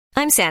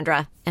I'm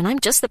Sandra, and I'm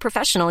just the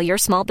professional your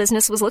small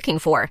business was looking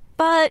for.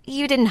 But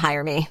you didn't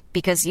hire me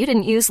because you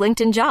didn't use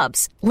LinkedIn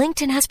Jobs.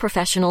 LinkedIn has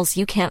professionals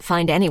you can't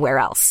find anywhere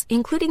else,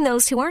 including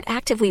those who aren't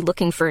actively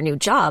looking for a new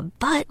job,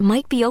 but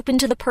might be open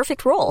to the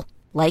perfect role,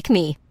 like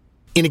me.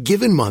 In a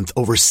given month,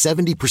 over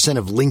 70%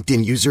 of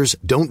LinkedIn users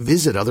don't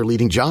visit other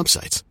leading job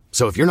sites.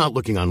 So if you're not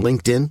looking on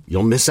LinkedIn,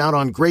 you'll miss out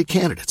on great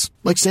candidates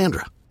like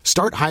Sandra.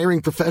 Start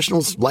hiring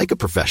professionals like a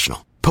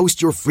professional.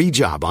 Post your free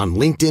job on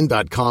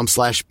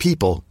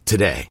linkedin.com/people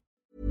today.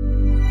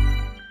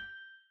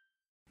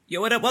 Yo,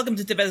 what up? Welcome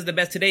to Tevez the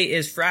Best. Today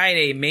is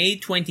Friday, May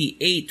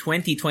 28,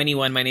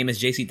 2021. My name is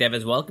JC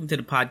Tevez. Welcome to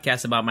the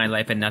podcast about my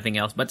life and nothing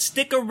else. But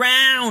stick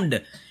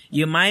around.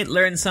 You might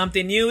learn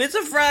something new. It's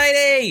a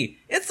Friday.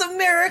 It's a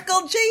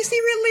miracle. JC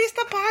released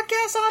a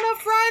podcast on a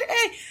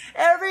Friday.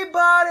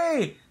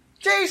 Everybody,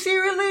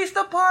 JC released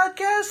a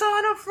podcast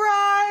on a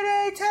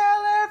Friday.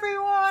 Tell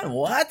everyone.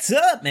 What's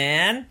up,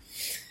 man?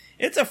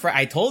 It's a Friday.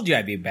 I told you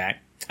I'd be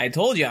back. I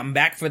told you I'm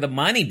back for the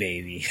money,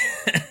 baby.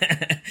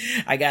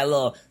 I got a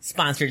little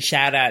sponsored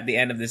shout out at the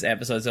end of this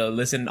episode, so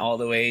listen all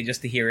the way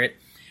just to hear it.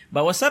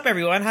 But what's up,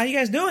 everyone? How you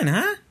guys doing,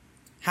 huh?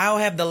 How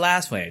have the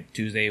last,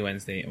 Tuesday,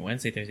 Wednesday,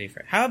 Thursday,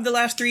 Friday. How have the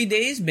last 3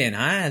 days been,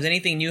 huh? Has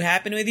anything new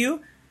happened with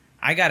you?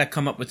 I gotta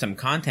come up with some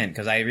content,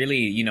 because I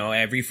really,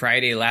 every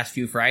Friday, last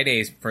few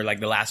Fridays, for like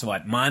the last,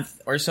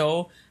 month or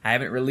so, I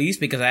haven't released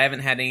because I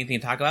haven't had anything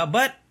to talk about,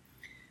 but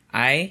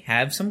I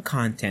have some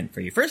content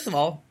for you. First of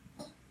all,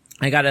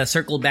 I gotta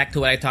circle back to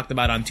what I talked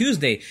about on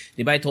Tuesday.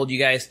 I told you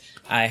guys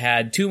I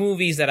had 2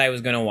 movies that I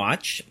was gonna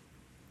watch.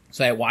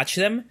 So I watched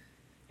them.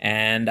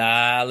 And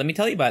let me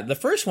tell you about it. The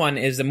first one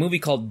is a movie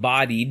called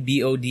Bodied,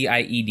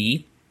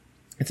 B-O-D-I-E-D.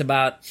 It's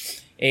about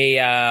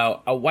a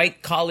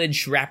white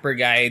college rapper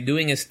guy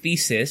doing his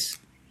thesis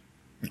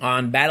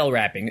on battle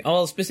rapping.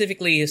 Oh,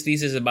 specifically his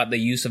thesis is about the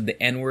use of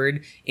the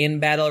N-word in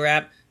battle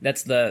rap.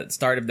 That's the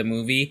start of the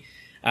movie.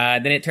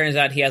 Then it turns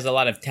out he has a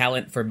lot of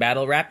talent for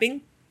battle rapping.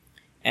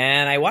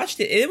 And I watched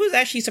it. It was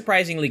actually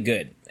surprisingly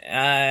good.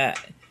 I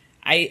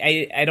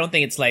don't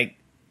think it's like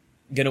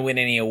gonna win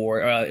any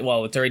award. It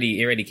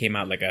already came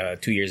out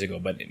like 2 years ago,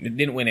 but it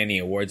didn't win any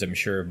awards, I'm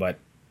sure. But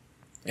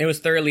it was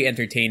thoroughly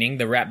entertaining.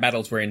 The rap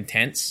battles were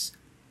intense.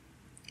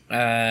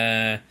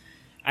 I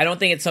don't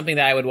think it's something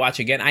that I would watch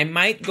again. I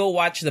might go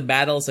watch the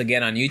battles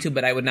again on YouTube,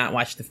 but I would not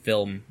watch the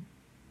film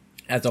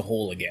as a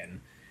whole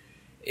again.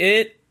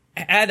 It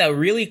had a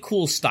really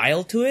cool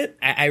style to it.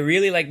 I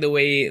really like the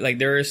way,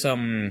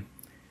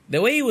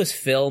 the way it was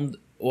filmed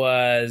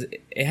was,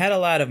 it had a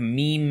lot of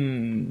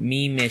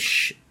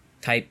meme-ish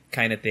type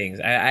kind of things.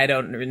 I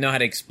don't know how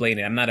to explain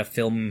it. I'm not a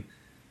film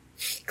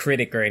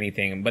critic or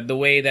anything, but the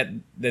way that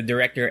the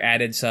director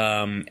added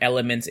some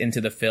elements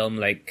into the film,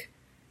 like,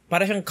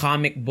 para siyang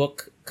comic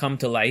book come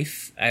to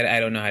life. I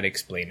don't know how to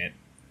explain it.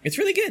 It's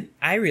really good.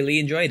 I really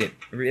enjoyed it.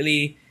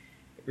 Really,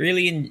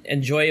 really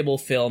enjoyable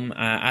film.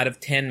 Out of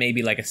 10,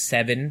 maybe like a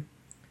 7.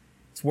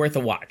 It's worth a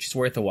watch.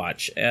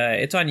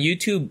 It's on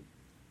YouTube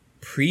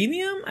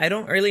Premium? I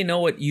don't really know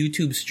what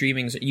YouTube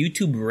streaming's.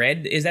 YouTube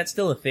Red? Is that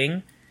still a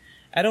thing?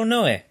 I don't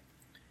know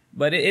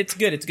But it's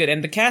good.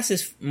 And the cast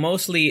is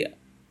mostly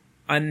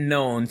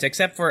unknowns,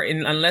 except for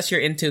unless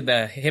you're into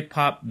the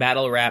hip-hop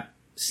battle rap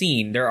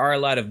scene. There are a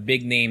lot of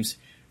big names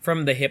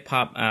from the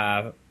hip-hop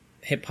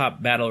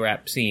battle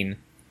rap scene.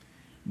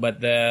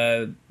 But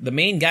the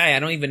main guy, I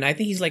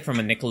think he's like from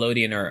a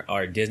Nickelodeon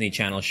or Disney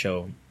Channel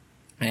show.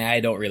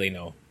 I don't really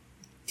know.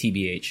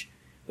 TBH.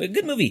 But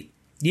good movie.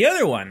 The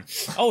other one.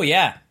 Oh,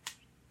 yeah.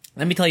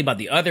 Let me tell you about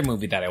the other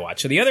movie that I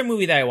watched. So the other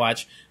movie that I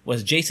watched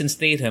was Jason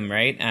Statham,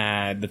 right?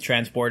 The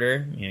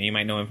Transporter. You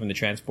might know him from The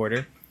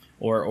Transporter.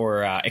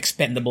 Or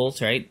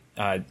Expendables, right?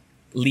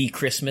 Lee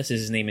Christmas is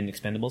his name in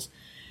Expendables.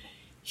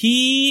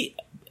 He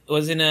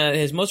was in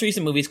his most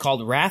recent movie is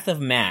called Wrath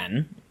of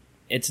Man.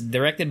 It's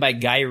directed by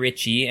Guy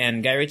Ritchie,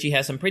 and Guy Ritchie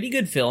has some pretty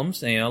good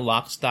films.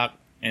 Lock, Stock,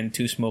 and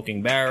Two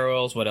Smoking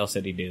Barrels. What else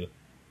did he do?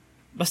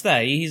 Basta,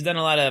 he's done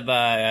a lot of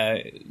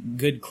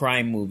good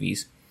crime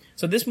movies.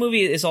 So this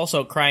movie is also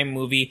a crime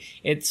movie.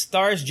 It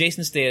stars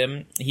Jason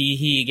Statham.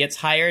 He gets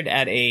hired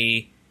at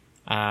a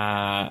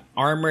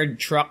armored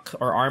truck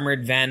or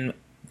armored van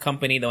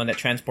company, the one that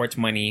transports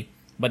money.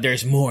 But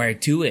there's more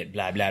to it,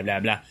 blah, blah, blah,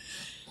 blah.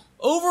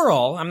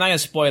 Overall, I'm not going to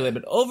spoil it,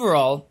 but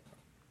overall,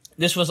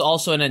 this was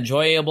also an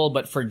enjoyable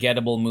but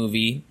forgettable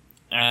movie.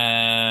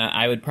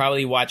 I would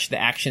probably watch the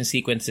action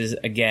sequences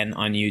again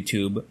on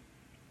YouTube.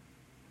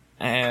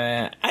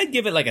 I'd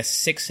give it like a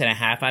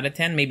 6.5 out of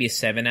 10, maybe a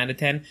 7 out of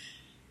 10.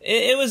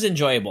 It was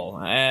enjoyable.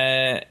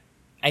 I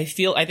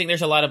think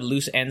there's a lot of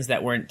loose ends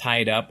that weren't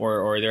tied up,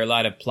 or there are a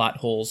lot of plot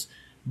holes.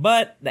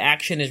 But the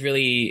action is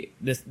really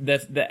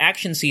the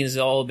action scenes.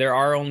 There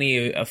are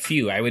only a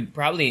few. I would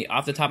probably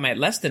off the top of my head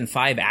less than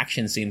 5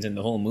 action scenes in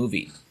the whole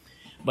movie.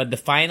 But the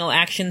final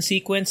action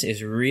sequence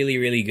is really,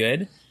 really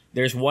good.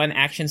 There's one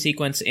action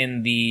sequence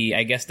in the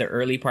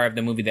early part of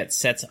the movie that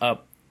sets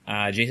up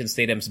Jason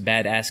Statham's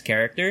badass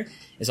character.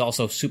 Is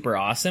also super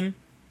awesome.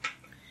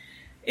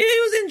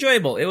 It was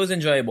enjoyable. It was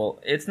enjoyable.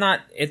 It's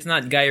not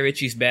Guy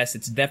Ritchie's best.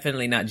 It's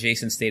definitely not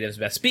Jason Statham's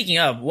best. Speaking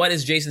of, what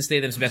is Jason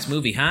Statham's best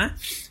movie, huh?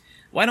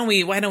 Why don't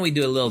we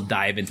do a little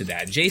dive into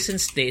that? Jason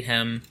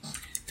Statham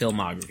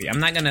filmography. I'm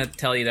not gonna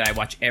tell you that I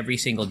watch every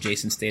single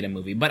Jason Statham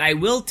movie, but I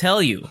will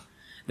tell you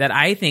that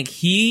I think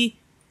he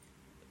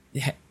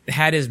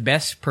had his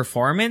best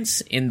performance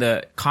in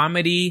the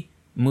comedy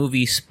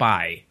movie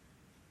Spy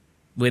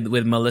with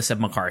Melissa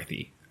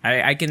McCarthy.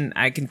 I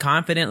can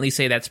confidently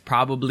say that's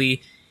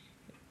probably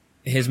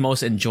his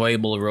most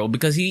enjoyable role,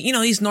 because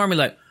he's normally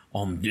like,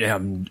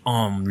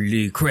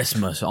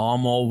 Christmas,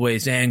 I'm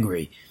always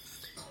angry.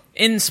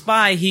 In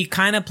Spy, he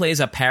kind of plays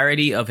a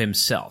parody of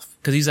himself,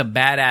 because he's a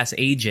badass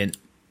agent,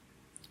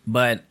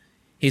 but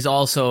he's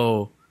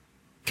also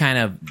kind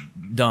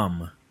of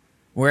dumb.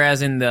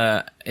 Whereas in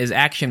his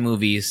action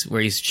movies,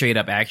 where he's straight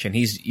up action,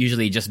 he's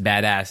usually just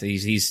badass.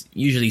 He's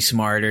usually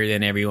smarter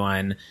than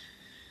everyone.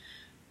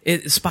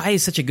 Spy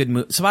is such a good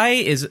movie. Spy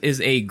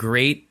is a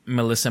great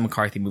Melissa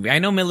McCarthy movie. I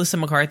know Melissa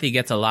McCarthy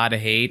gets a lot of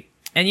hate,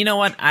 and you know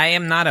what? I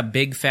am not a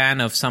big fan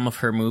of some of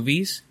her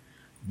movies,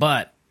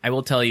 but I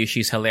will tell you,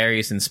 she's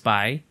hilarious in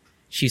Spy.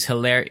 She's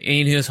hilarious,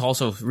 and who's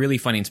also really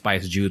funny in Spy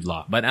is Jude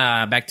Law. But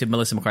back to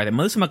Melissa McCarthy.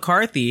 Melissa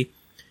McCarthy,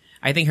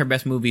 I think her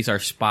best movies are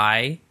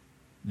Spy,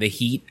 The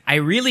Heat. I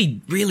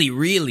really, really,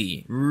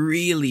 really,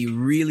 really,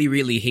 really,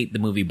 really hate the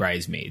movie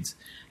Bridesmaids.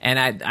 And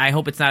I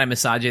hope it's not a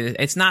misogynist.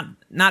 It's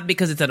not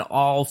because it's an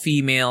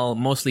all-female,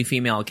 mostly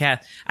female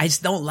cast. I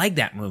just don't like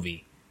that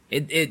movie.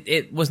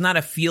 It was not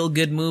a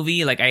feel-good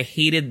movie. Like, I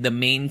hated the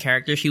main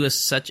character. She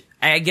was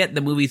I get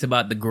the movie's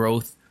about the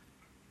growth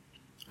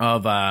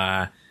of,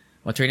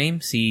 what's her name?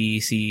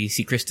 C.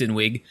 Kristen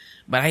Wiig.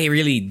 But I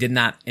really did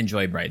not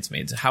enjoy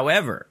Bridesmaids.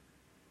 However,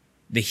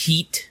 The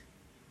Heat,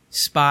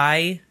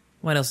 Spy,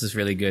 what else is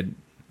really good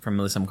from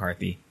Melissa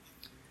McCarthy?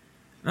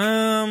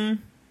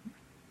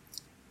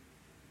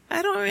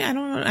 I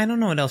don't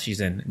know what else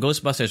she's in.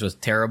 Ghostbusters was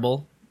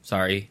terrible.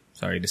 Sorry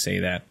to say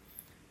that.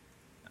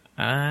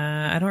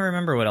 I don't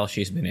remember what else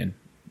she's been in.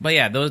 But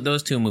yeah,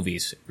 those two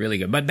movies, really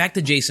good. But back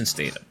to Jason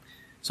Statham.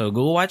 So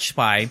go watch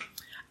Spy.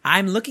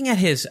 I'm looking at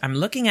his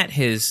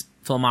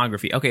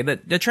filmography. Okay,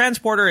 the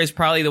Transporter is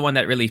probably the one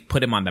that really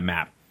put him on the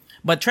map.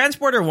 But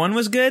Transporter 1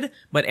 was good,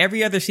 but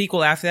every other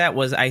sequel after that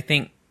was, I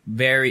think,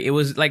 it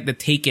was like the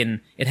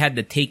Taken, it had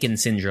the Taken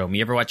syndrome.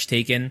 You ever watch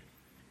Taken?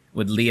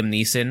 With Liam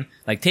Neeson?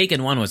 Like,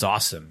 Taken 1 was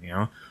awesome,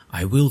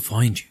 I will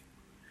find you,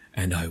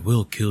 and I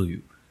will kill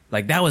you.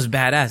 Like, that was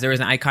badass. There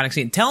was an iconic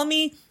scene. Tell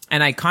me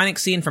an iconic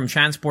scene from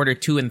Transporter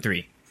 2 and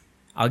 3.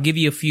 I'll give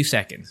you a few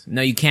seconds.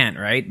 No, you can't,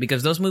 right?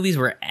 Because those movies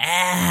were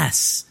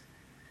ass.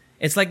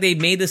 It's like they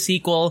made the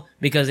sequel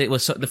because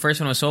the first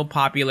one was so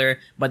popular,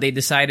 but they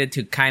decided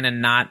to kind of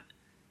not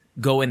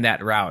go in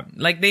that route.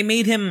 Like, they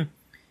made him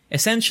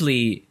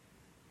essentially...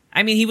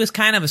 I mean, he was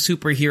kind of a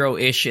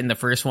superhero-ish in the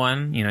first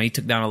one. He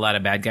took down a lot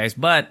of bad guys.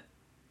 But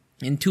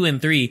in 2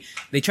 and 3,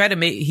 they tried to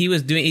make...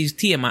 he's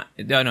DTM,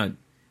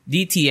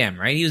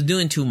 right? He was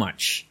doing too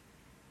much.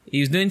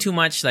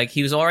 Like,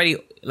 he was already...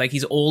 like,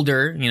 he's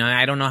older.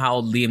 I don't know how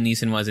old Liam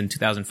Neeson was in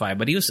 2005,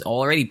 but he was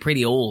already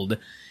pretty old.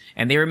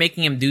 And they were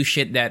making him do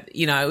shit that,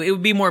 it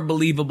would be more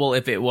believable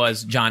if it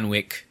was John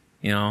Wick,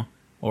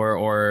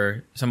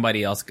 or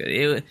somebody else.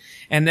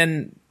 And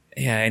then,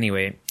 yeah,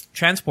 anyway...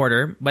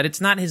 Transporter, but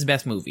it's not his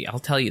best movie. I'll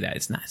tell you that.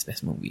 It's not his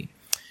best movie.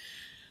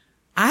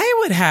 I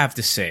would have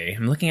to say,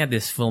 I'm looking at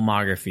this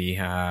filmography,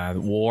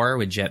 War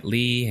with Jet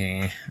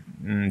Li,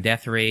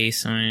 Death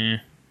Race, The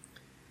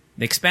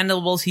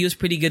Expendables, he was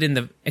pretty good in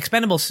the...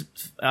 Expendables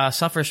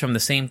suffers from the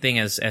same thing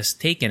as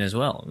Taken as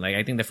well. Like,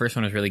 I think the first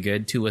one was really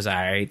good, 2 was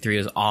alright, 3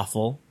 was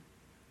awful.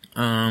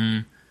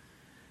 I'm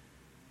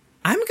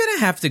gonna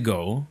have to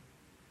go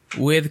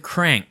with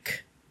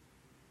Crank.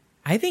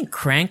 I think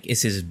Crank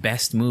is his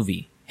best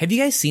movie. Have you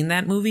guys seen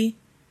that movie?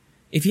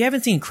 If you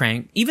haven't seen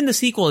Crank, even the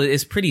sequel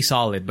is pretty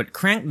solid, but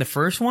Crank, the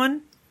first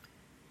one,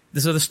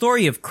 so the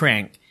story of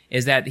Crank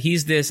is that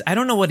he's this, I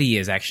don't know what he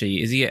is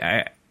actually. Is he,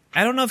 I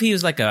don't know if he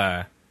was like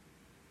a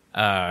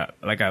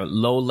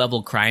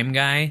low-level crime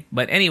guy,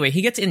 but anyway,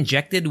 he gets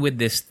injected with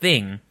this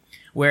thing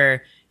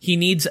where he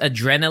needs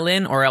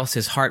adrenaline or else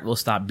his heart will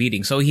stop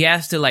beating. So he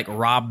has to like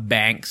rob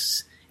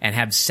banks and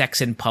have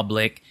sex in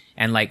public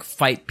and like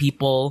fight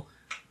people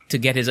to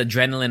get his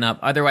adrenaline up.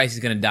 Otherwise,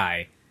 he's gonna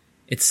die.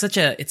 It's such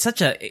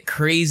a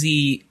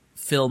crazy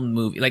film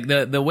movie. Like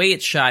the way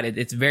it's shot,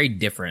 it's very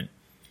different.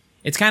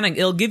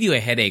 It'll give you a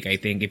headache, I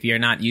think, if you're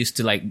not used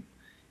to like,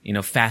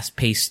 fast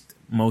paced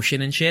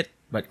motion and shit.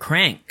 But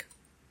Crank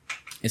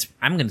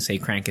I'm gonna say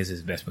Crank is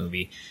his best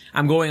movie.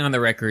 I'm going on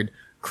the record.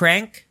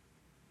 Crank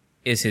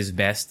is his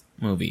best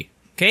movie.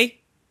 Okay?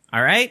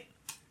 Alright?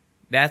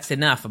 That's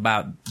enough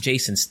about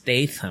Jason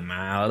Statham.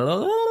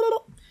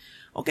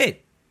 Okay.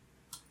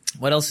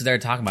 What else is there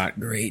to talk about?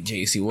 Great,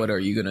 JC. What are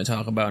you going to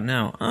talk about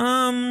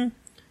now?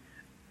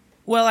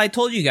 Well, I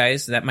told you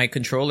guys that my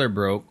controller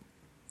broke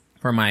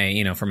for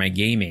my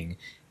gaming.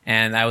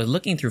 And I was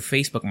looking through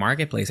Facebook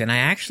Marketplace and I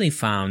actually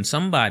found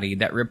somebody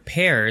that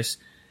repairs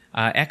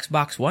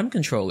Xbox One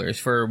controllers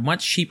for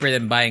much cheaper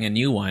than buying a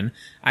new one.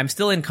 I'm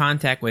still in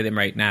contact with him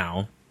right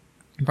now.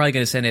 I'm probably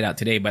going to send it out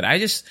today, but I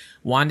just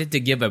wanted to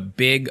give a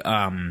big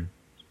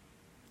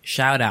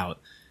shout out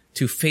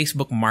to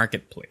Facebook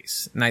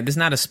Marketplace. Now, this is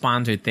not a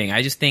sponsored thing.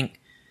 I just think,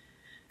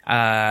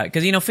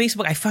 because,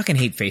 Facebook, I fucking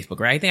hate Facebook,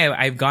 right? I think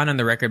I've gone on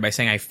the record by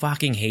saying I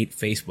fucking hate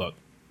Facebook.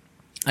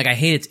 Like, I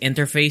hate its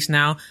interface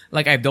now.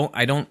 Like, I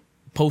don't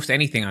post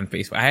anything on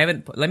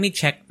Facebook. Let me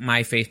check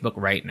my Facebook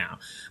right now.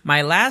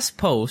 My last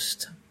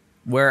post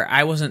where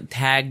I wasn't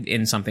tagged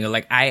in something,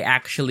 like I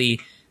actually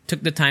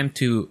took the time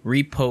to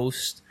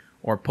repost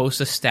or post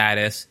a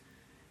status,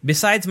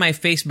 besides my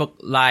Facebook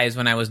lives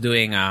when I was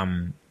doing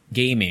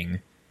gaming,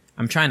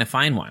 I'm trying to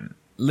find one.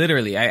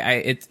 Literally,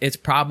 it's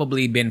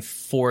probably been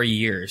 4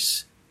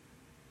 years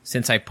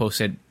since I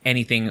posted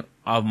anything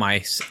of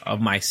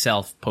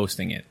myself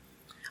posting it.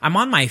 I'm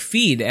on my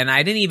feed, and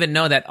I didn't even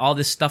know that all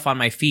this stuff on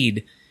my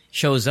feed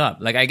shows up.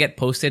 Like, I get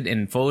posted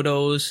in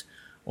photos,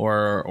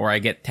 or I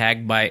get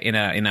tagged in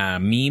a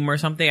meme or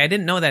something. I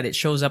didn't know that it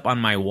shows up on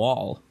my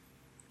wall.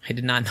 I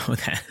did not know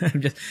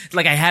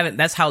that.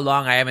 That's how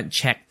long I haven't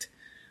checked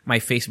my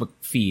Facebook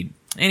feed.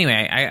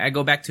 Anyway, I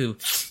go back to,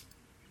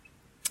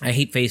 I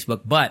hate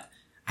Facebook, but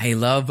I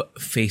love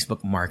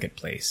Facebook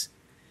Marketplace.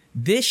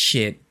 This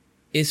shit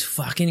is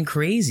fucking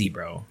crazy,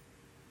 bro.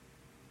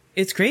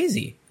 It's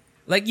crazy.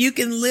 Like, you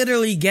can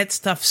literally get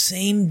stuff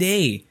same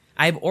day.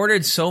 I've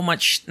ordered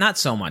not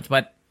so much,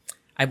 but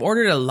I've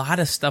ordered a lot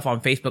of stuff on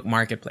Facebook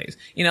Marketplace.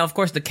 Of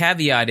course, the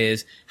caveat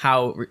is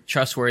how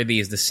trustworthy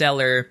is the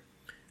seller,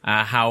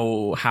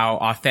 how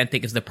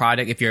authentic is the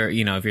product. If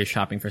you're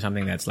shopping for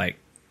something that's like,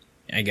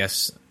 I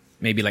guess,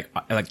 maybe like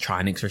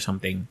electronics or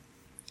something.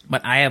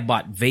 But I have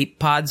bought vape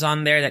pods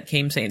on there that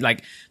came saying,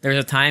 like,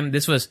 there's a time,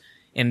 this was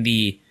in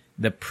the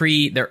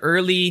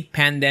early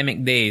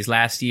pandemic days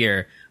last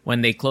year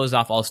when they closed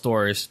off all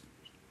stores,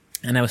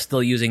 and I was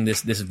still using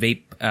this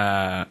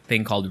vape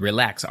thing called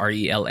Relax,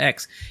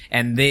 RELX,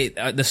 and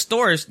the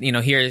stores,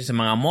 here sa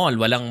mga mall,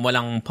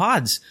 walang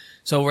pods.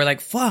 So we're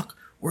like, fuck,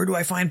 where do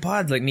I find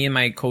pods? Like, me and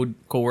my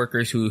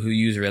coworkers who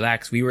use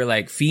Relax, we were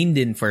like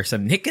fiending for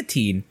some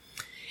nicotine.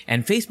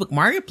 And Facebook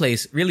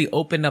Marketplace really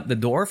opened up the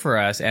door for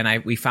us,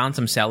 and we found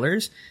some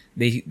sellers.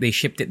 They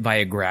shipped it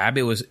via Grab.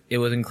 It was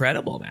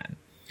incredible, man.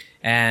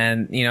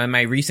 And, in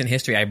my recent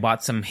history, I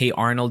bought some Hey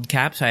Arnold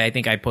caps. I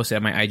think I posted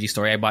on my IG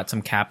story. I bought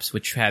some caps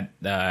which had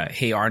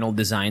Hey Arnold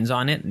designs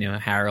on it.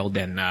 Gerald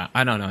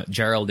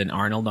and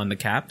Arnold on the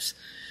caps.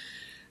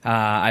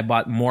 I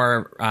bought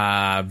more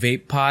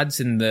vape pods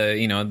in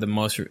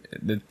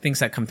the things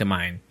that come to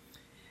mind.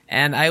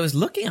 And I was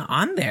looking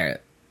on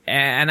there,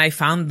 and I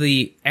found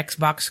the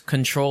Xbox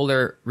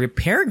controller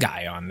repair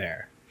guy on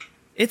there.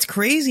 It's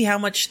crazy how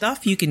much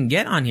stuff you can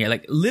get on here.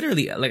 Like,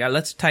 literally,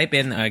 let's type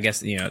in, I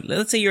guess,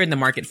 let's say you're in the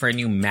market for a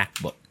new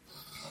MacBook.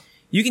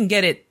 You can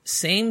get it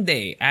same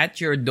day at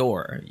your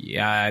door.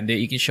 Yeah,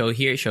 you can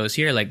shows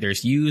here, like,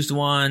 there's used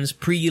ones,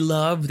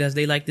 pre-loved, as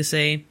they like to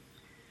say.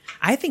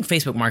 I think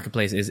Facebook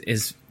Marketplace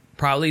is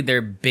probably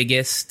their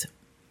biggest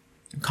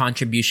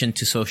contribution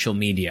to social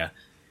media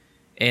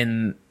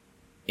in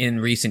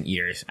recent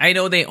years. I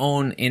know they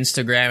own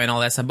Instagram and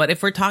all that stuff, but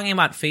if we're talking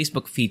about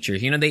Facebook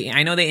features, I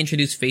know they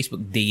introduced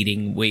Facebook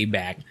dating way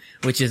back,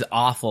 which is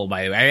awful,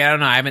 by the way. I don't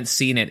know, I haven't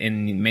seen it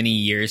in many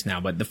years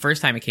now, but the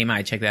first time it came out,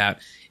 I checked it out.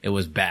 It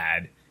was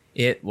bad.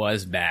 It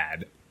was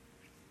bad.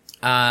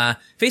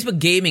 Facebook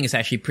gaming is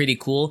actually pretty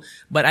cool,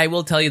 but I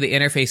will tell you the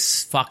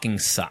interface fucking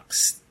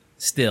sucks.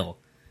 Still.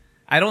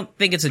 I don't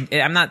think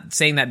I'm not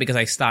saying that because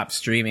I stopped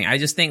streaming. I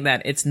just think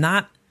that it's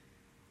not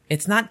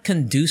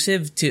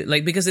conducive to,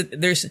 like, because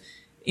there's,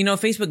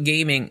 Facebook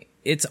gaming,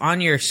 it's on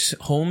your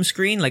home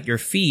screen, like your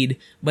feed,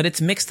 but it's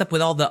mixed up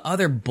with all the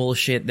other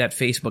bullshit that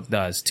Facebook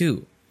does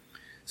too.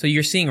 So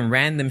you're seeing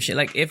random shit.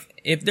 Like,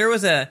 if there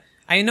was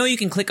I know you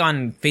can click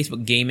on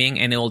Facebook gaming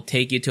and it'll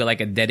take you to like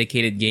a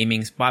dedicated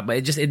gaming spot, but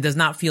it does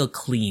not feel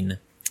clean.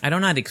 I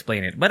don't know how to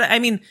explain it, but I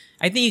mean,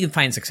 I think you can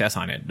find success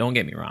on it. Don't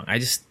get me wrong.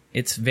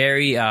 It's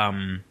very,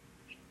 I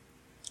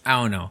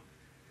don't know.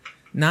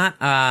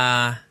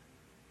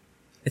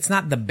 It's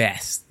not the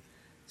best.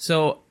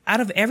 So out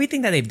of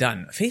everything that they've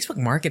done, Facebook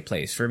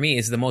Marketplace for me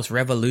is the most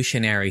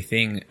revolutionary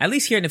thing, at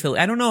least here in the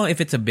Philippines. I don't know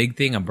if it's a big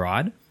thing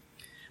abroad,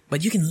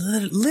 but you can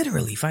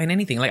literally find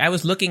anything. Like, I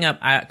was looking up,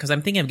 cause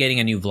I'm thinking of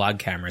getting a new vlog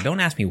camera. Don't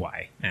ask me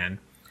why, man.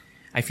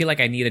 I feel like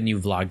I need a new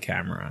vlog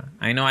camera.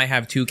 I know I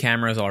have 2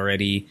 cameras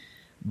already,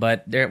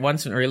 but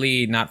one's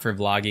really not for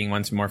vlogging,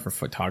 one's more for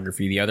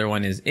photography. The other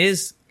one is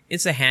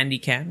it's a handy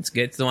cam. It's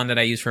good. It's the one that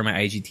I use for my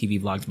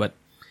IGTV vlogs, but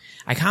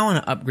I kind of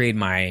want to upgrade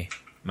my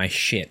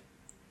shit.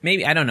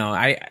 Maybe, I don't know.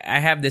 I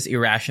have this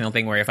irrational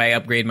thing where if I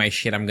upgrade my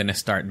shit, I'm gonna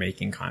start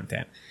making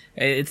content.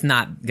 It's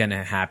not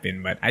gonna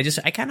happen, but I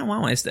kind of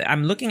want one.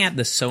 I'm looking at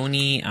the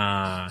Sony,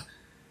 I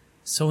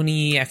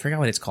forgot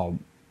what it's called.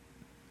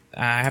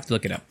 I have to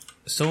look it up.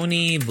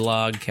 Sony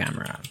vlog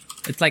camera.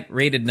 It's like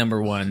rated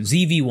number 1,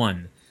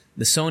 ZV-1.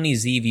 The Sony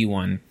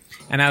ZV-1.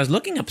 And I was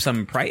looking up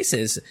some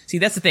prices. See,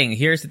 that's the thing.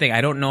 Here's the thing.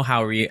 I don't know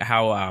how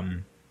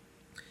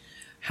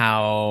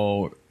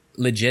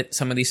legit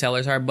some of these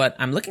sellers are, but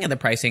I'm looking at the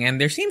pricing and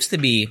there seems to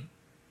be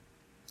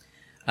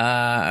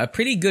a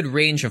pretty good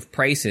range of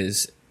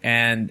prices,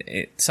 and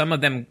some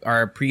of them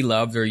are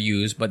pre-loved or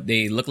used, but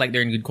they look like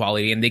they're in good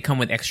quality and they come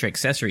with extra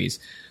accessories.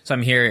 So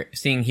I'm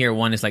seeing here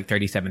one is like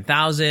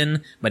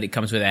 37,000, but it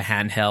comes with a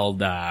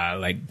handheld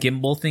like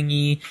gimbal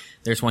thingy.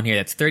 There's one here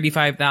that's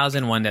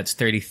 35,000, one that's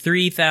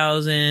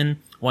 33,000,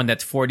 one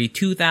that's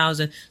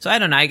 42,000. So I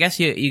don't know. I guess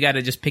you got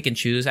to just pick and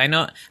choose. I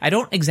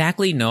don't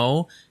exactly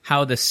know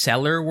how the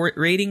seller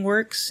rating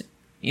works.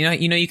 You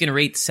know, you can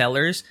rate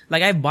sellers.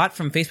 Like I've bought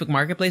from Facebook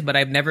Marketplace, but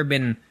I've never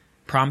been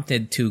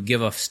prompted to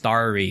give a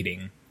star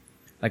rating,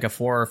 like a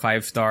 4 or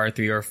 5 star,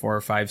 3 or 4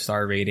 or 5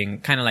 star rating,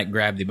 kind of like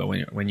Grably, but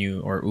when you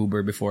or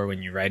Uber before,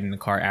 when you ride in the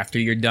car after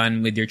you're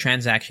done with your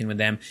transaction with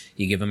them,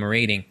 you give them a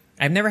rating.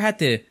 I've never had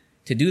to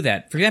do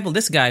that. For example,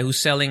 this guy who's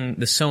selling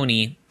the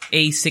Sony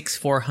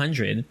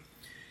A6400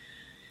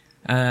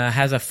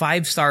 has a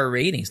 5-star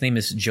rating. His name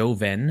is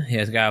Joven. He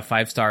has got a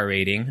 5-star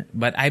rating,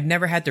 but I've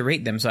never had to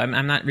rate them, so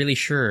I'm not really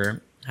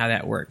sure how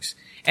that works.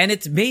 And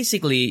it's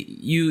basically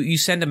you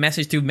send a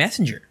message through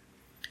Messenger.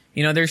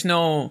 You know, there's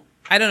no,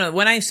 I don't know,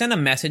 when I send a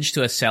message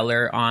to a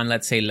seller on,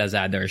 let's say,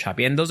 Lazada or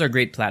Shopee, and those are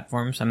great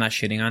platforms, I'm not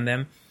shitting on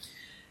them,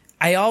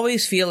 I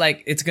always feel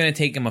like it's going to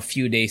take them a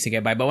few days to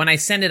get by. But when I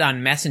send it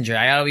on Messenger,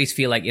 I always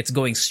feel like it's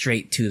going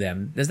straight to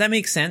them. Does that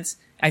make sense?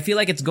 I feel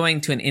like it's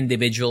going to an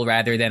individual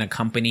rather than a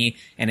company,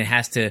 and it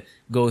has to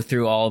go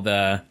through all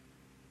the,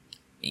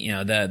 you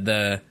know,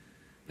 the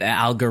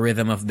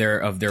algorithm of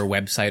their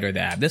website or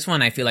the app. This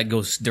one I feel like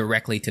goes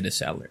directly to the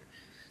seller.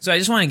 So I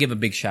just want to give a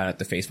big shout out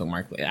to Facebook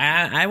Marketplace.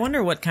 I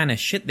wonder what kind of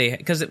shit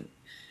because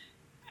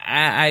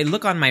I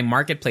look on my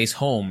Marketplace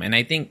home, and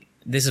I think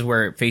this is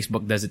where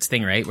Facebook does its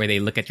thing, right? Where they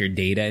look at your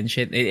data and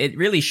shit. It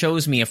really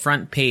shows me a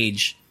front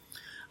page.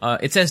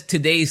 It says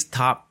today's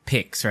top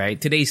picks, right?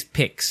 Today's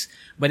picks.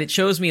 But it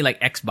shows me like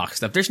Xbox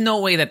stuff. There's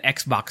no way that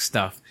Xbox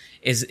stuff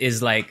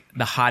is like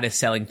the hottest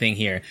selling thing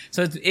here.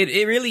 So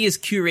it really is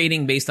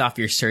curating based off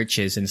your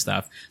searches and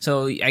stuff.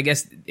 So I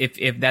guess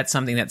if that's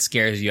something that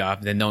scares you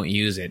off, then don't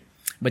use it.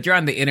 But you're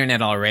on the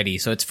internet already,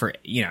 so it's for,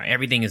 you know,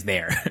 everything is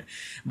there.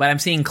 But I'm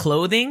seeing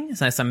clothing,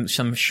 so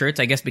some shirts,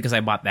 I guess because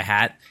I bought the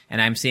hat,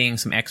 and I'm seeing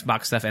some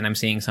Xbox stuff, and I'm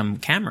seeing some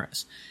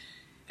cameras.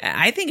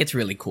 I think it's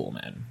really cool,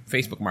 man.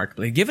 Facebook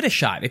Marketplace. Give it a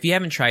shot. If you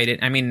haven't tried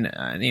it, I mean,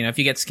 you know, if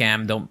you get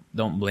scammed,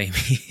 don't blame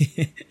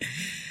me.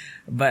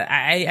 But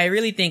I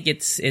really think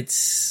it's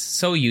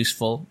so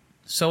useful,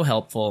 so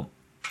helpful.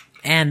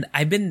 And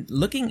I've been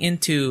looking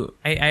into,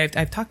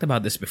 I've talked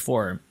about this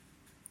before.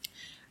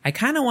 I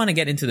kind of want to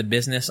get into the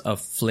business of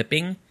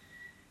flipping.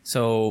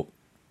 So,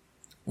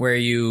 where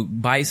you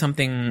buy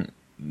something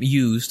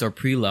used or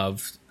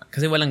pre-loved.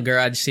 Kasi walang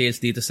garage sales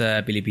dito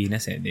sa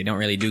Pilipinas eh. They don't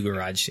really do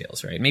garage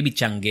sales, right? Maybe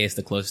Tiangge is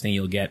the closest thing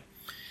you'll get.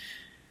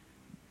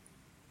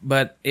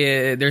 But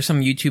there's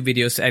some YouTube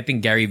videos. I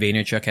think Gary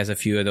Vaynerchuk has a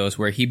few of those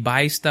where he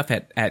buys stuff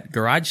at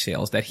garage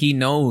sales that he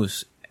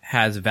knows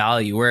has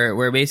value.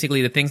 Where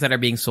basically the things that are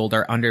being sold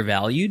are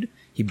undervalued.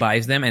 He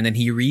buys them and then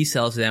he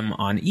resells them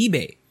on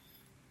eBay.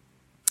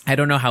 I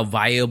don't know how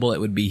viable it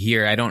would be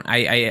here.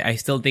 I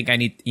still think I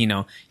need, you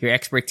know, your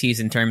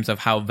expertise in terms of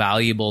how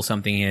valuable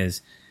something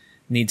is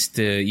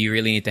you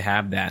really need to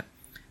have that.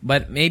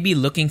 But maybe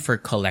looking for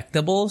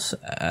collectibles.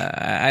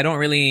 I don't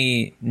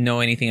really know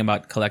anything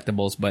about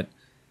collectibles, but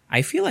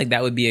I feel like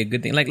that would be a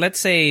good thing. Like, let's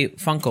say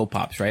Funko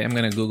Pops, right? I'm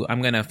going to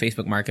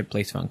Facebook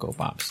Marketplace Funko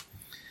Pops.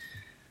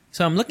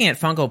 So I'm looking at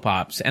Funko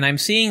Pops and I'm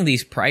seeing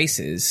these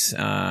prices,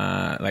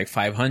 like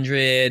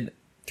 500,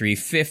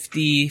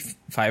 350,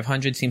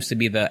 500 seems to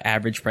be the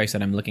average price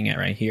that I'm looking at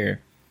right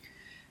here.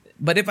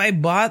 But if I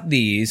bought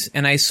these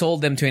and I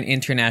sold them to an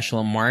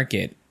international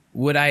market,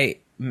 would I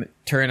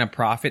turn a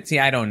profit? See,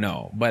 I don't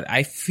know. But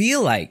I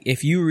feel like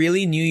if you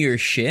really knew your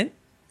shit,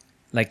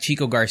 like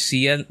Chico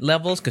Garcia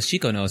levels, because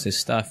Chico knows his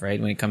stuff, right?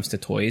 When it comes to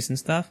toys and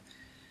stuff,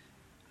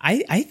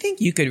 I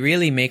think you could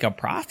really make a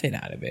profit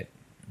out of it.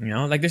 You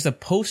know, like there's a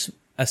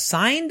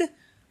signed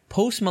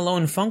Post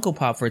Malone Funko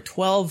Pop for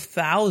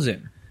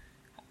 $12,000.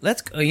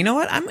 Let's go. You know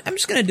what? I'm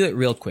just going to do it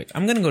real quick.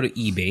 I'm going to go to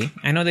eBay.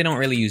 I know they don't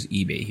really use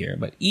eBay here,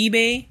 but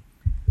eBay,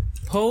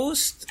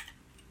 Post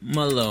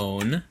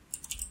Malone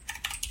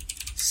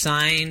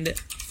signed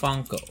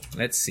Funko.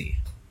 Let's see.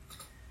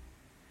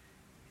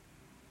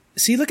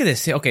 See, look at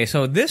this. Okay,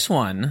 so this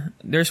one,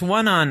 there's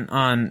one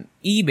on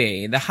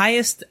eBay. The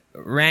highest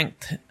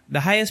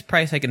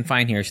price I can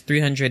find here is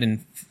 $300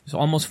 and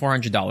almost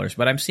 $400,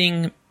 but I'm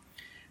seeing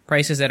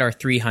prices that are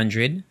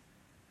 $300.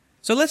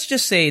 So let's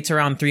just say it's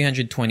around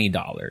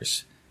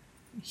 $320.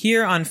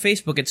 Here on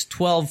Facebook, it's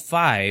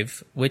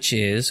 $12,500, which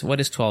is, what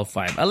is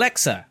 $12,500?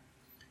 Alexa,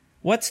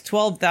 what's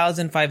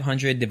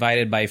 12,500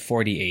 divided by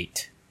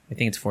 48? I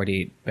think it's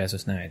 48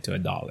 pesos now to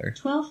 $1.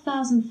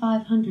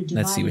 12,500 divided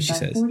Let's see what she by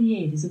says.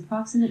 48 is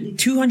approximately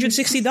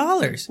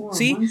 $260.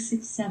 See,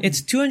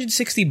 it's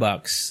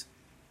 $260,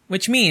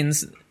 which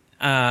means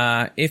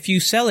if you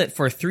sell it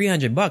for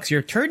 $300,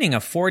 you're turning a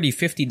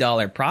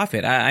 $40-$50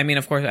 profit. I mean,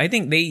 of course, I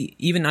think they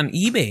even on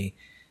eBay,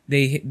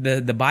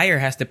 the buyer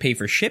has to pay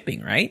for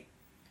shipping, right?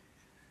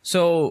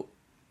 So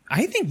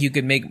I think you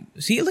could make,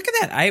 see, look at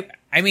that.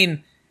 I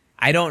mean,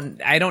 I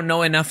don't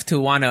know enough to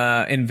want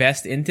to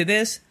invest into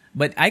this,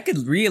 but I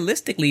could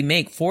realistically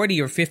make $40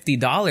 or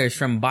 $50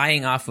 from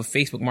buying off of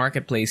Facebook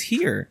Marketplace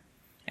here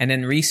and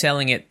then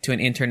reselling it to an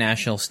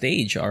international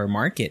stage or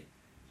market.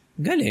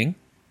 Galing.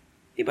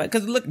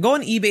 Because look, go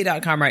on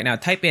eBay.com right now,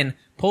 type in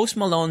Post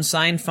Malone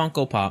signed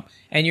Funko Pop,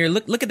 and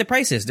look at the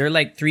prices. They're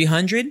like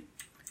 $300.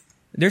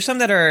 There's some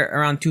that are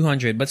around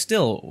 200, but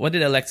still, what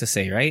did Alexa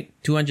say, right?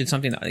 200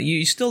 something.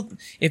 You still,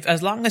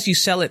 as long as you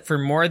sell it for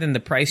more than the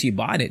price you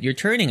bought it, you're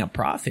turning a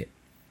profit.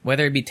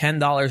 Whether it be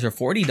 $10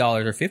 or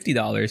 $40 or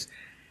 $50,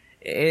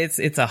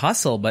 it's a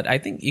hustle, but I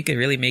think you could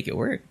really make it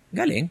work.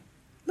 Galing.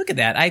 Look at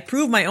that. I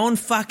proved my own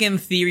fucking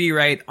theory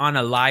right on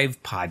a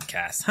live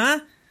podcast, huh?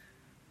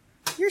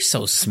 You're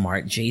so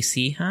smart,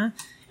 JC, huh?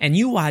 And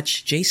you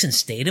watch Jason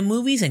Statham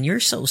movies and you're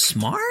so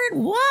smart?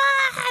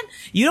 What?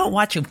 You don't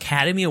watch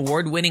Academy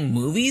Award winning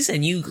movies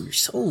and you're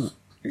so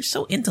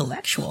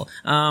intellectual.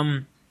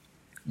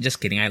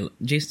 Just kidding.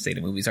 Jason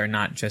Statham movies are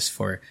not just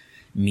for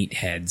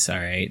meatheads, all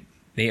right?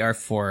 They are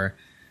for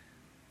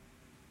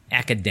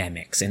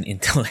academics and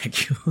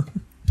intellectual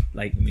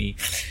like me.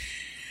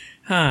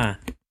 Huh.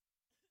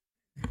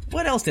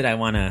 What else did I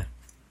want to...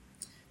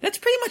 That's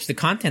pretty much the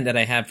content that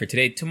I have for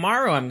today.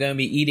 Tomorrow I'm going to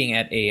be eating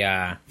at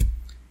a...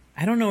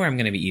 I don't know where I'm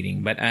going to be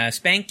eating, but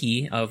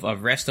Spanky of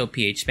Resto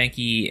PH,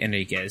 Spanky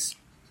Enriquez,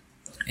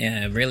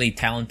 a really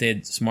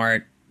talented,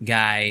 smart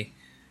guy.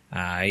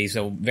 He's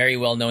very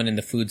well known in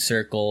the food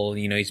circle.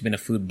 You know, he's been a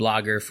food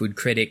blogger, food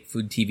critic,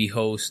 food TV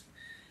host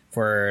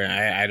for,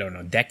 I don't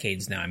know,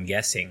 decades now, I'm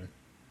guessing.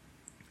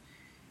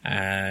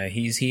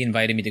 He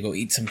invited me to go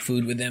eat some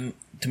food with him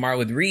tomorrow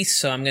with Reese,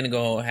 so I'm going to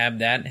go have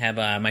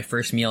my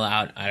first meal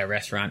out at a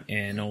restaurant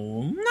in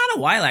not a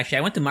while, actually.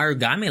 I went to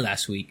Marugame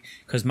last week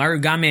because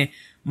Marugame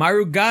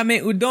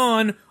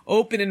Udon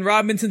open in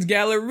Robinson's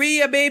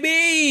Galleria,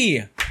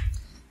 baby!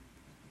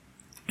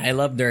 I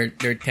love their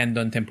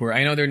tendon tempura.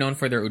 I know they're known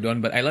for their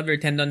udon, but I love their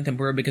tendon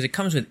tempura because it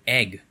comes with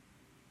egg.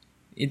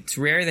 It's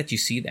rare that you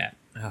see that.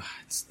 Oh,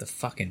 it's the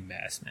fucking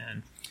best,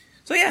 man.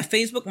 So yeah,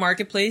 Facebook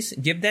Marketplace,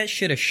 give that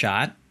shit a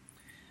shot.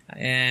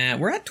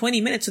 We're at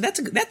 20 minutes, so that's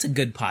a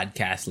good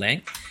podcast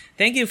length.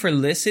 Thank you for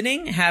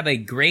listening. Have a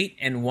great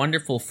and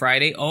wonderful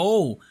Friday.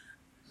 Oh,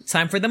 it's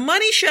time for the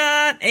money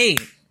shot. Hey,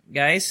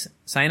 guys,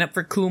 sign up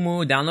for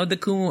Kumu. Download the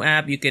Kumu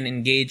app. You can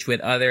engage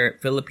with other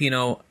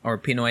Filipino or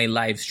Pinoy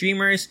live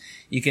streamers.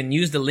 You can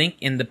use the link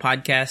in the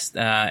podcast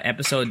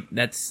episode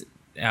that's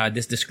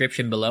this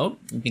description below.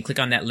 You can click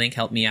on that link,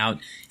 help me out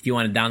if you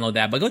want to download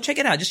that. But go check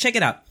it out. Just check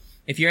it out.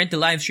 If you're into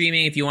live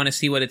streaming, if you want to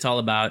see what it's all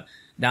about,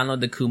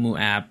 download the Kumu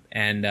app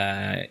and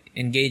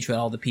engage with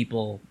all the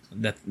people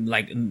that,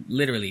 like,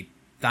 literally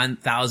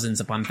thousands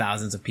upon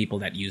thousands of people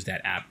that use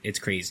that app. It's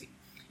crazy.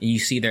 And you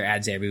see their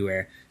ads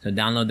everywhere. So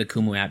download the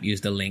Kumu app.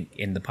 Use the link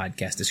in the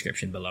podcast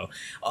description below.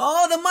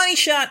 Oh, the money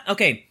shot!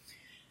 Okay.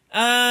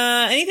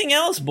 Anything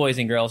else, boys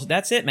and girls?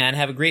 That's it, man.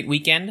 Have a great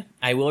weekend.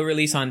 I will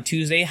release on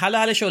Tuesday. Halo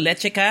Halo Show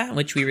Leche Ka,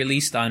 which we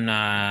released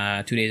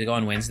on 2 days ago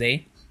on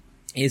Wednesday,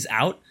 is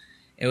out.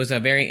 It was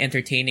a very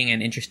entertaining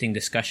and interesting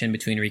discussion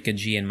between Rika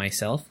G and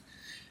myself.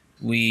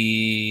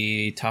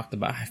 We talked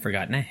about... I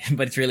forgot,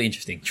 but it's really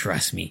interesting.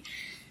 Trust me.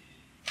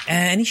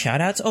 Any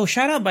shout-outs? Oh,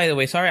 shout-out, by the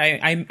way. Sorry,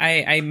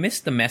 I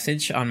missed the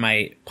message on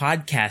my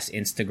podcast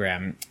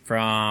Instagram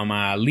from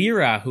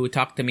Lyra, who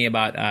talked to me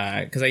about...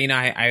 Because,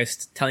 I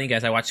was telling you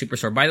guys I watched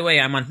Superstore. By the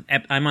way, I'm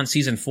on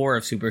season 4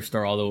 of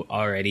Superstore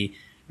already.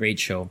 Great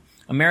show.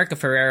 America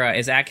Ferrera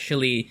is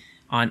actually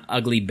on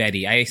Ugly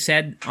Betty. I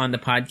said on the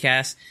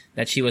podcast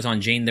that she was on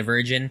Jane the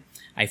Virgin.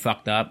 I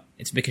fucked up.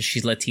 It's because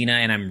she's Latina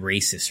and I'm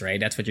racist, right?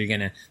 That's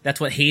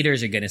what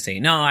haters are gonna say.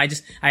 No,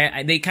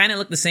 they kind of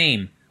look the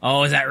same.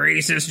 Oh, is that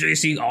racist,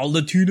 JC? All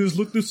Latinas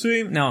look the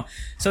same? No.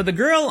 So the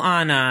girl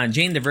on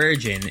Jane the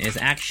Virgin is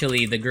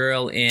actually the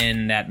girl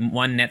in that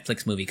one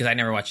Netflix movie, because I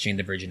never watched Jane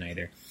the Virgin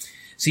either.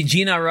 See,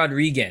 Gina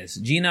Rodriguez,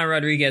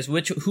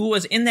 who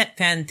was in that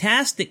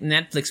fantastic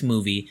Netflix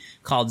movie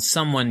called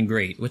Someone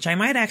Great, which I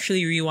might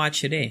actually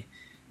rewatch today.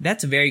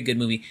 That's a very good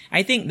movie.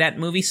 I think that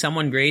movie,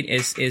 Someone Great,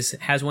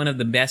 has one of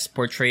the best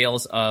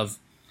portrayals of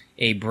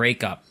a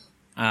breakup,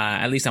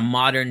 at least a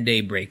modern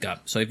day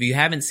breakup. So if you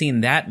haven't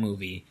seen that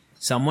movie,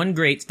 Someone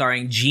Great,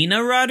 starring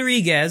Gina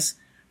Rodriguez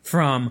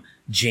from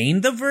Jane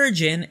the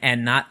Virgin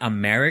and not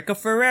America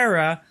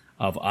Ferrera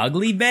of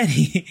Ugly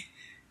Betty,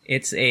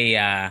 it's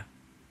a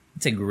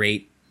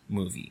great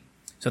movie.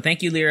 So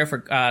thank you, Lyra, for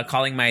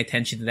calling my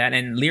attention to that.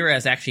 And Lyra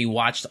has actually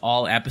watched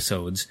all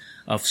episodes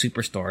of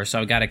Superstore,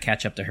 so I've got to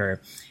catch up to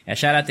her.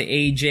 Shout out to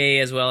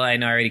AJ as well. I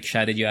know I already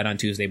shouted you out on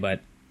Tuesday,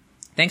 but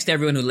thanks to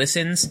everyone who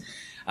listens.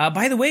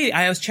 By the way,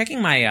 I was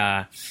checking my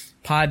not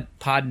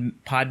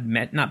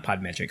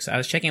Podmetrics. I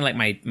was checking like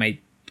my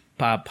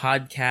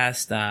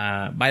podcast.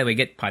 By the way,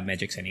 get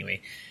Podmetrics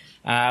anyway.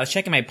 I was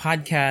checking my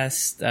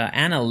podcast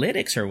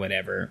analytics or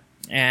whatever,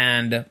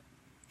 and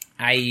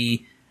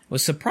I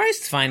was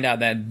surprised to find out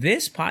that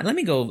this let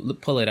me go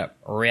pull it up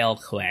real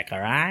quick, all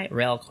right?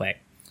 Real quick.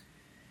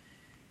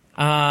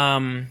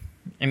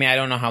 I mean, I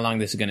don't know how long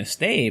this is going to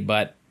stay,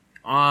 but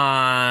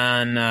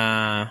on,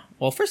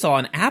 first of all,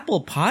 on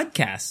Apple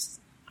Podcasts,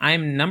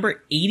 I'm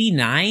number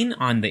 89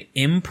 on the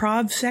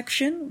improv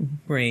section.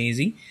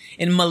 Crazy.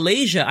 In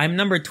Malaysia, I'm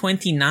number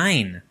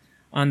 29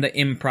 on the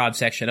improv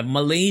section of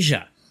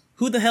Malaysia.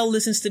 Who the hell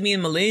listens to me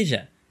in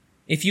Malaysia?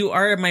 If you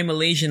are my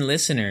Malaysian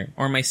listener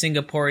or my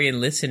Singaporean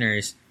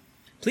listeners,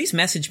 please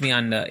message me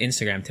on the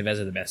Instagram,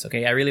 Tevez the Best,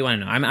 okay? I really want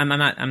to know.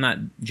 I'm not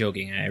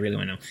joking. I really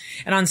want to know.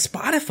 And on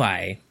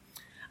Spotify,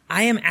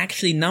 I am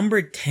actually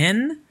number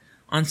 10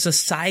 on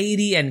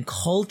society and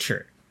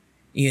culture.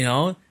 You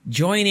know,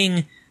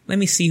 joining, let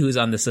me see who's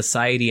on the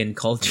society and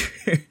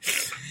culture.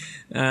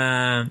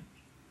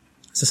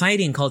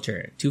 Society and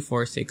culture, 2,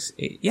 4, 6,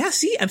 8. Yeah,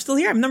 see, I'm still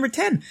here. I'm number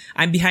 10.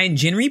 I'm behind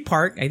Jinri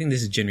Park. I think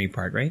this is Jinri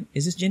Park, right?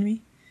 Is this Jinri?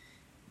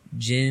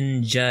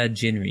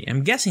 Jinri.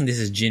 I'm guessing this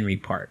is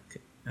Jinri Park,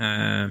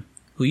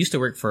 who used to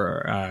work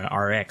for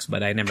RX,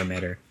 but I never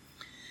met her.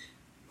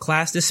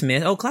 Class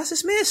Dismissed. Oh, Class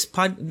Dismissed.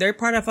 They're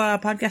part of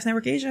Podcast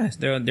Network Asia.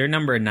 They're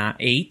number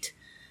 8.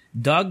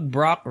 Doug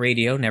Brock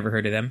Radio. Never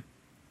heard of them.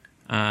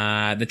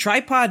 The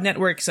Tripod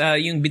Networks,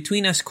 yung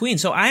Between Us Queen.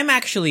 So I'm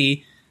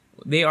actually,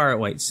 they are,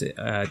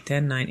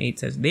 10, 9, 8,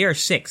 says, they are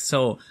 6.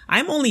 So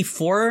I'm only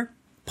 4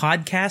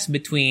 podcasts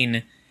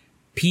between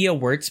Pia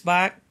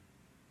Wurtzbach,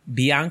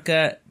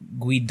 Bianca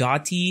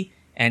Guidotti,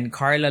 and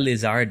Carla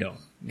Lizardo,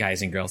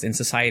 guys and girls, in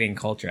society and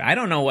culture. I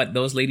don't know what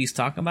those ladies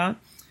talk about.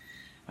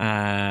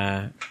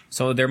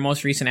 So their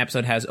most recent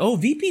episode has,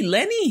 VP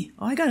Lenny.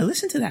 Oh, I gotta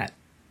listen to that.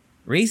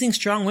 Raising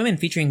Strong Women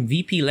featuring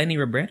VP Lenny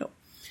Robredo.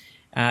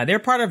 They're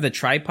part of the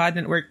Tripod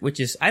Network, which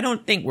is, I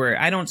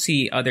don't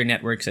see other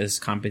networks as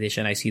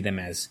competition. I see them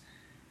as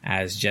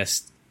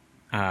just,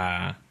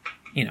 they're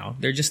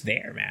just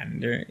there,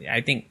 man.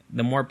 I think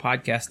the more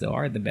podcasts there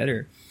are, the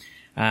better.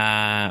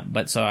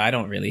 But so I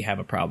don't really have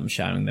a problem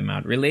shouting them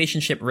out.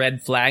 Relationship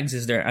red flags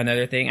is there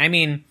another thing. I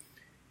mean,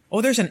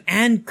 there's an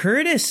Ann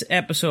Curtis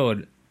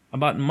episode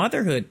about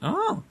motherhood.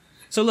 Oh,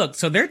 so look,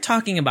 so they're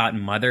talking about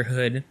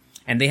motherhood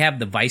and they have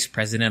the vice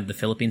president of the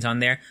Philippines on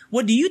there.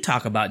 What do you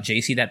talk about,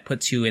 JC, that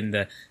puts you in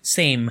the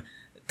same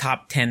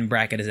top 10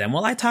 bracket as them?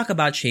 Well, I talk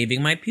about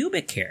shaving my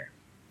pubic hair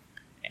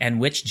and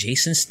which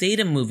Jason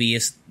Statham movie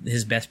is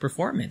his best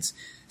performance.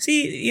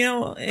 See,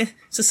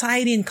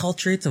 society and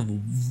culture, it's a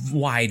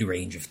wide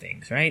range of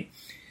things, right?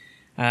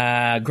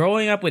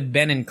 Growing Up with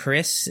Ben and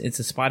Chris, it's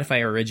a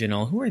Spotify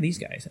original. Who are these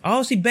guys?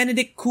 Oh, see,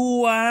 Benedict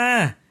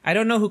Kua. I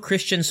don't know who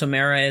Christian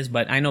Somera is,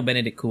 but I know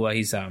Benedict Kua.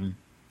 He's, I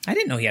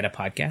didn't know he had a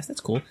podcast.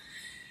 That's cool.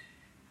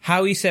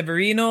 Howie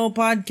Severino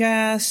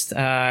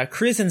podcast.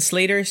 Chris and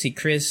Slater. See,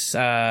 Chris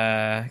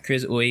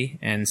Uy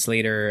and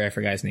Slater, I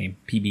forgot his name.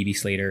 PBB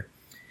Slater.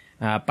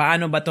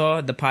 Paano Ba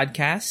To? The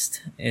podcast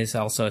is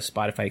also a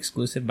Spotify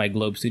exclusive by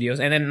Globe Studios.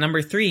 And then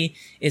number 3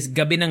 is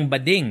Gabi ng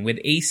Bading with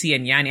AC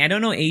and Yani. I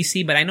don't know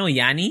AC, but I know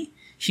Yani.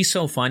 She's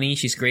so funny.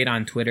 She's great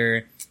on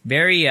Twitter.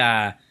 Very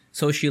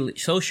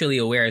socially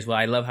aware as well.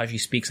 I love how she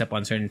speaks up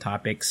on certain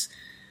topics.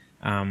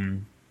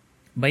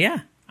 But yeah,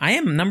 I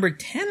am number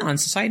 10 on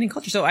society and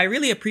culture. So I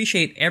really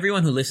appreciate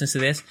everyone who listens to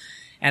this.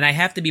 And I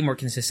have to be more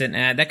consistent.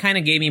 That kind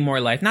of gave me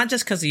more life. Not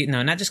just because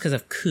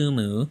of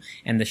Kumu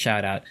and the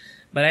shout out.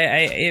 But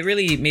it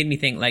really made me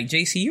think, like,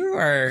 JC, you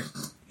are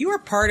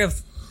part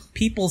of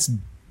people's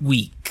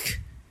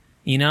week.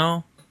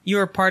 You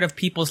are part of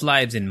people's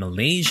lives in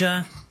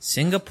Malaysia,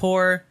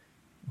 Singapore.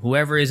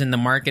 Whoever is in the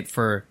market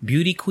for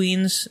beauty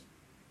queens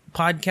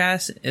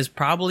podcast is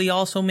probably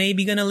also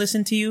maybe going to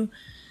listen to you.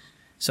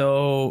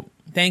 So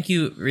thank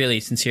you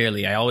really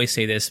sincerely. I always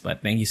say this,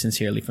 but thank you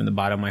sincerely from the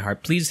bottom of my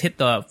heart. Please hit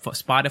the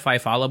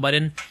Spotify follow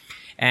button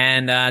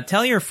and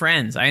tell your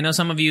friends. I know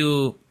some of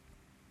you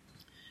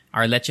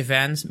are Leche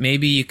fans.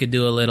 Maybe you could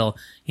do a little,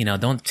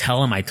 don't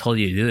tell them I told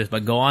you to do this,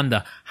 but go on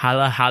the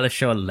Hala Hala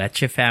Show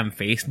Leche Fam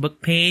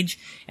Facebook page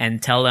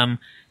and tell them,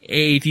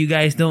 hey, if you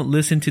guys don't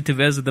listen to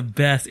Tevez the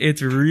Best,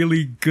 it's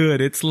really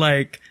good. It's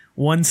like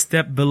one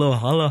step below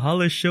Hala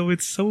Hala Show.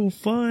 It's so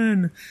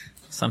fun.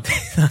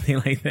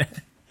 Something like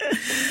that.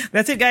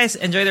 That's it, guys.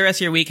 Enjoy the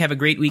rest of your week. Have a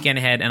great weekend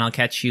ahead, and I'll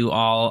catch you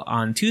all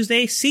on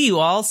Tuesday. See you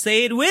all.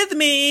 Say it with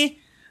me.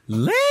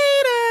 Later.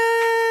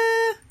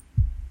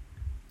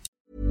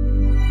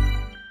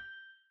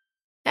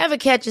 Ever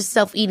catch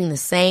yourself eating the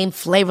same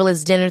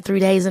flavorless dinner 3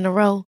 days in a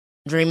row?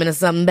 Dreaming of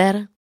something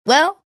better?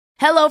 Well,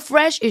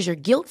 HelloFresh is your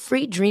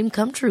guilt-free dream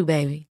come true,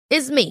 baby.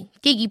 It's me,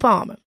 Keke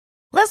Palmer.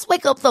 Let's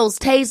wake up those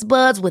taste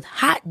buds with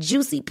hot,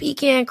 juicy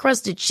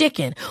pecan-crusted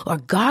chicken or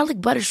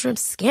garlic butter shrimp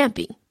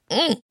scampi.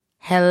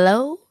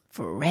 Hello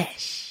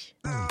Fresh.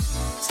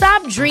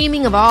 Stop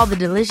dreaming of all the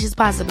delicious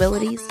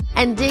possibilities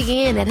and dig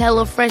in at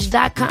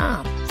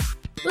HelloFresh.com.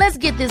 Let's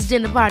get this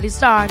dinner party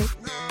started.